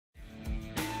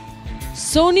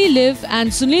SonyLIV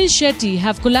and Suneil Shetty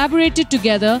have collaborated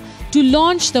together to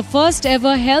launch the first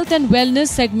ever health and wellness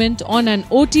segment on an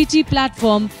OTT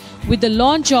platform with the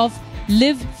launch of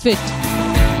LIV FIT.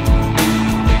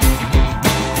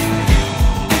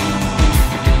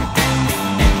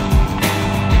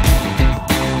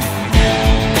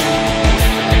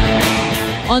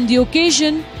 On the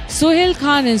occasion, Sohail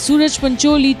Khan and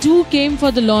SoorajPancholi too came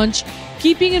for the launch,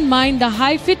 keeping in mind the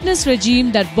high fitness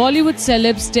regime that Bollywood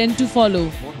celebs tend to follow.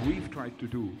 What we've tried to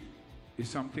do is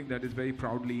something that is very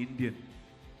proudly Indian.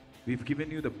 We've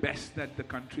given you the best that the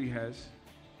country has,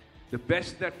 the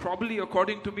best that probably,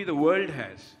 according to me, the world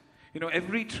has. You know,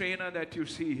 every trainer that you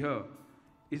see here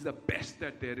is the best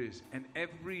that there is. And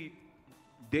every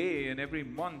day and every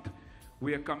month,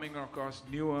 we are coming across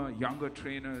newer, younger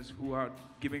trainers who are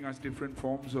giving us different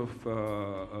forms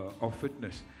of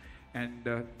fitness. And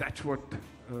that's what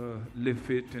LIV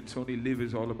FIT and SonyLIV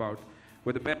is all about.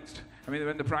 We're the best. I mean,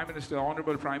 when the Prime Minister,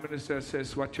 Honorable Prime Minister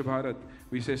says Swachh Bharat,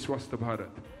 we say Swasth Bharat.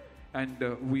 And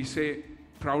we say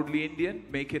proudly Indian,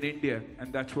 make in India.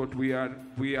 And that's what we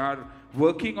are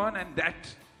working on. And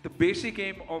that's the basic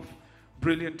aim of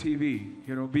Brilliant TV.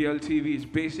 You know, BLTV's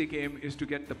basic aim is to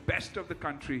get the best of the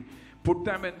country, put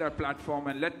them in their platform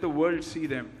and let the world see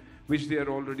them, which they are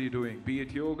already doing. Be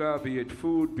it yoga, be it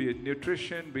food, be it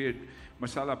nutrition, be it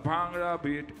masala bhangra,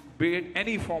 be it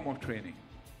any form of training.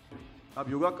 आप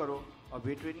योगा करो, आप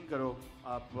weight training करो,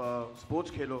 आप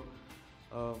sports खेलो,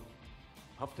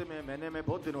 हफ्ते में महीने में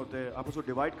बहुत दिन होते हैं, आप उसको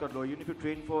डिवाइड कर लो. You need to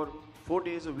train for 4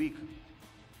 days a week.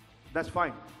 That's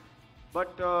fine.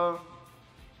 But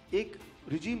एक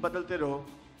रिजीम बदलते रहो,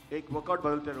 एक वर्कआउट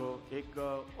बदलते रहो, एक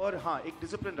और हाँ एक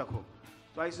डिसिप्लिन रखो.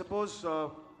 तो आई सपोज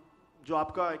जो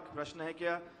आपका एक प्रश्न है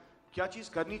क्या चीज़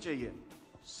करनी चाहिए,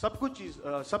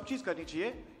 सब चीज़ करनी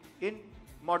चाहिए in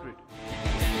moderate.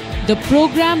 The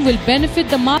program will benefit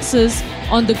the masses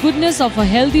on the goodness of a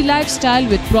healthy lifestyle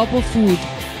with proper food.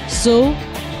 So,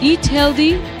 eat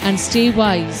healthy and stay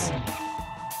wise.